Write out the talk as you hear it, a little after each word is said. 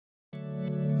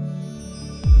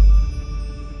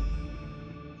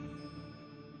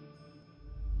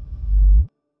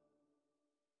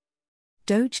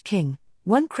Doge King,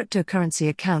 one cryptocurrency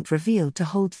account revealed to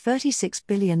hold 36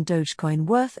 billion Dogecoin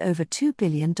worth over $2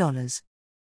 billion.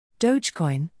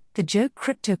 Dogecoin, the joke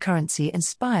cryptocurrency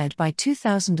inspired by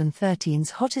 2013's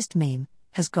hottest meme,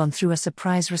 has gone through a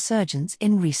surprise resurgence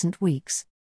in recent weeks.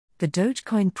 The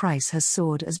Dogecoin price has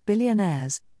soared as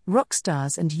billionaires,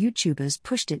 rockstars and YouTubers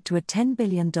pushed it to a $10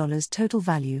 billion total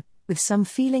value, with some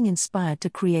feeling inspired to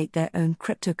create their own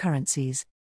cryptocurrencies.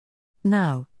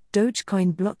 Now,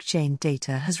 Dogecoin blockchain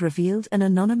data has revealed an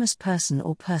anonymous person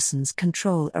or persons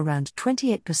control around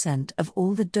 28% of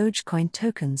all the Dogecoin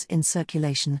tokens in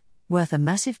circulation, worth a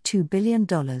massive $2 billion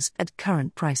at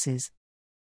current prices.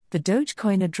 The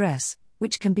Dogecoin address,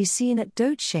 which can be seen at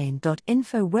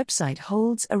dogechain.info website,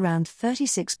 holds around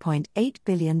 36.8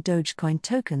 billion Dogecoin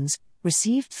tokens,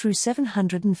 received through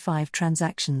 705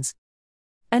 transactions.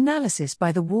 Analysis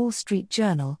by the Wall Street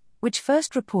Journal, which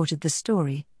first reported the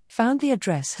story, found the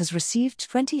address has received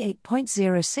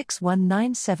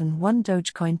 28.061971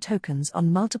 Dogecoin tokens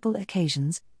on multiple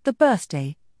occasions. The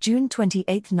birthday, June 28,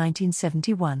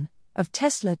 1971, of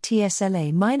Tesla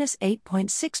TSLA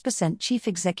 -8.6% chief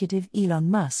executive Elon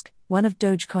Musk, one of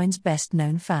Dogecoin's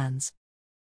best-known fans.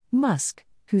 Musk,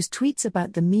 whose tweets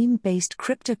about the meme-based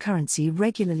cryptocurrency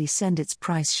regularly send its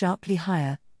price sharply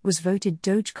higher, was voted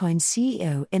Dogecoin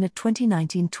CEO in a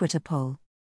 2019 Twitter poll.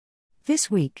 This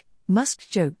week, Musk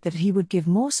joked that he would give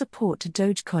more support to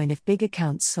Dogecoin if big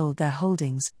accounts sold their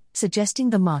holdings,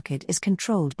 suggesting the market is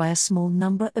controlled by a small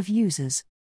number of users.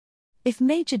 "If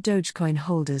major Dogecoin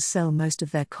holders sell most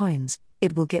of their coins,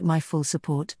 it will get my full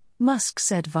support," Musk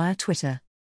said via Twitter.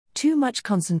 "Too much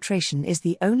concentration is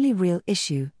the only real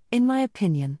issue, in my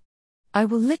opinion. I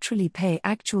will literally pay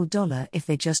actual dollar if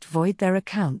they just void their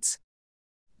accounts."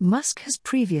 Musk has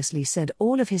previously said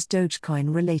all of his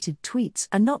Dogecoin-related tweets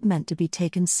are not meant to be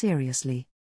taken seriously.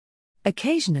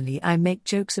 "Occasionally I make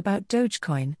jokes about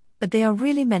Dogecoin, but they are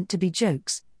really meant to be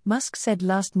jokes," Musk said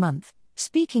last month,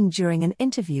 speaking during an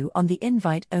interview on the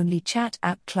invite-only chat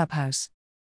app Clubhouse.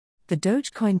 The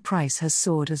Dogecoin price has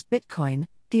soared as Bitcoin,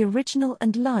 the original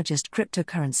and largest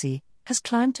cryptocurrency, has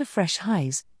climbed to fresh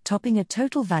highs, topping a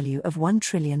total value of $1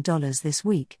 trillion this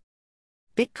week.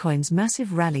 Bitcoin's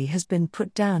massive rally has been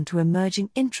put down to emerging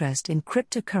interest in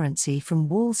cryptocurrency from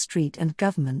Wall Street and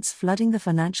governments flooding the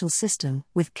financial system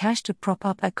with cash to prop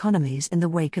up economies in the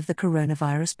wake of the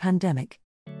coronavirus pandemic.